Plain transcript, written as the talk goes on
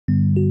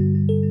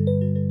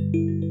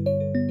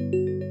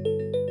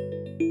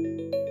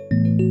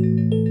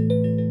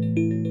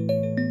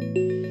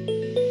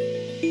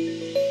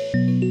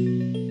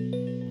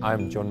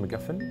I'm John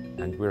Mcguffin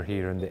and we're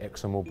here in the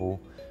ExxonMobil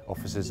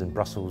offices in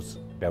Brussels,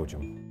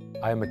 Belgium.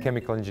 I am a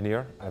chemical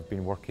engineer. I've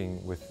been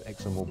working with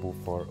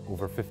ExxonMobil for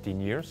over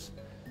 15 years.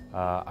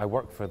 I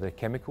work for the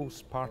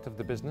chemicals part of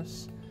the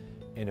business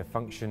in a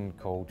function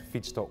called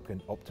Feedstock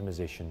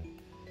Optimization.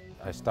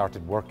 I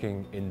started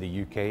working in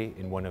the UK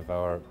in one of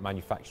our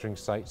manufacturing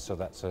sites, so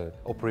that's an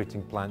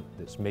operating plant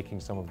that's making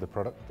some of the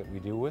product that we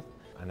deal with.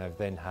 And I've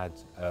then had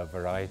a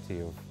variety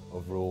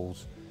of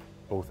roles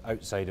both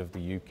outside of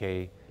the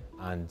UK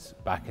and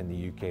back in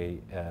the UK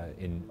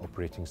in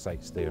operating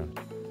sites there.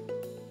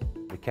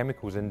 The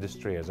chemicals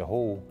industry as a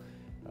whole,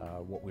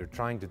 what we're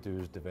trying to do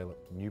is develop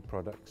new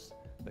products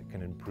that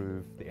can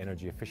improve the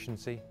energy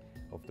efficiency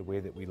of the way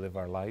that we live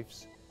our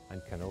lives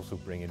and can also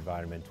bring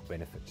environmental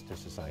benefits to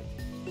society.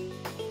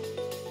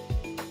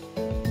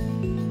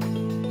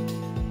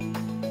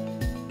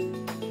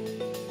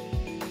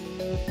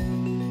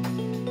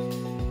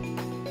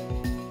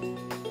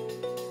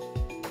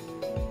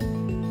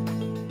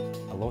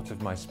 A lot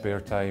of my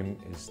spare time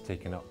is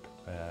taken up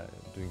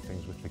doing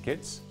things with the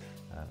kids,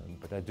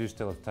 but I do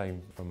still have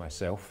time for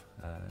myself,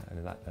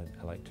 and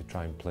I like to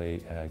try and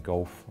play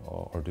golf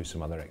or do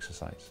some other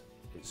exercise.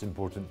 It's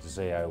important to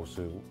say I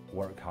also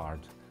work hard,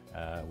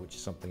 which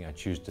is something I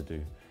choose to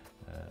do,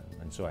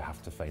 and so I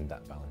have to find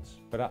that balance.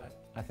 But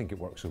I think it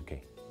works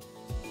okay.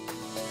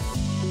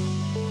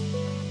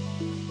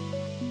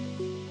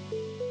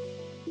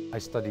 I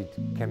studied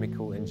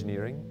chemical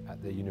engineering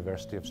at the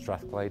University of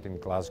Strathclyde in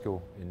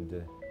Glasgow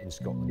in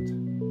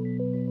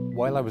Scotland.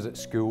 While I was at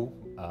school,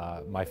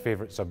 my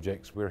favourite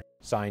subjects were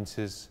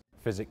sciences,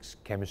 physics,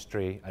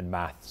 chemistry and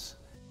maths.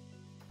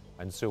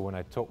 And so when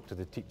I talked to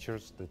the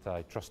teachers that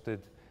I trusted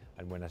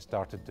and when I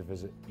started to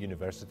visit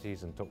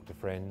universities and talk to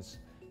friends,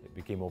 it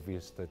became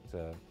obvious that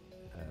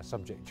a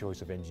subject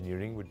choice of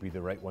engineering would be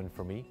the right one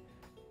for me.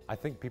 I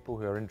think people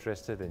who are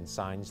interested in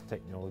science,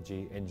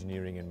 technology,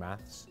 engineering and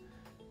maths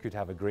could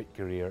have a great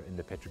career in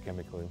the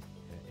petrochemical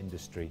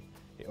industry.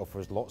 It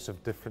offers lots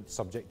of different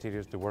subject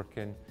areas to work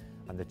in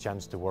and the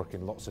chance to work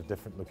in lots of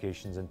different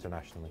locations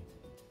internationally.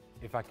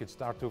 If I could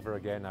start over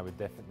again, I would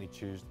definitely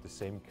choose the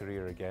same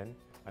career again,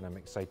 and I'm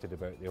excited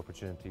about the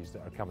opportunities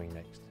that are coming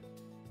next.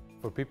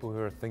 For people who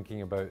are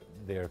thinking about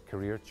their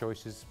career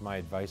choices, my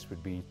advice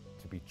would be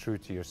to be true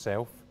to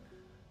yourself.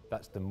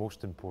 That's the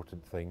most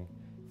important thing.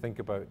 Think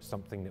about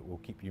something that will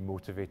keep you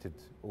motivated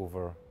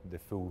over the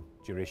full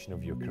duration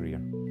of your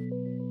career.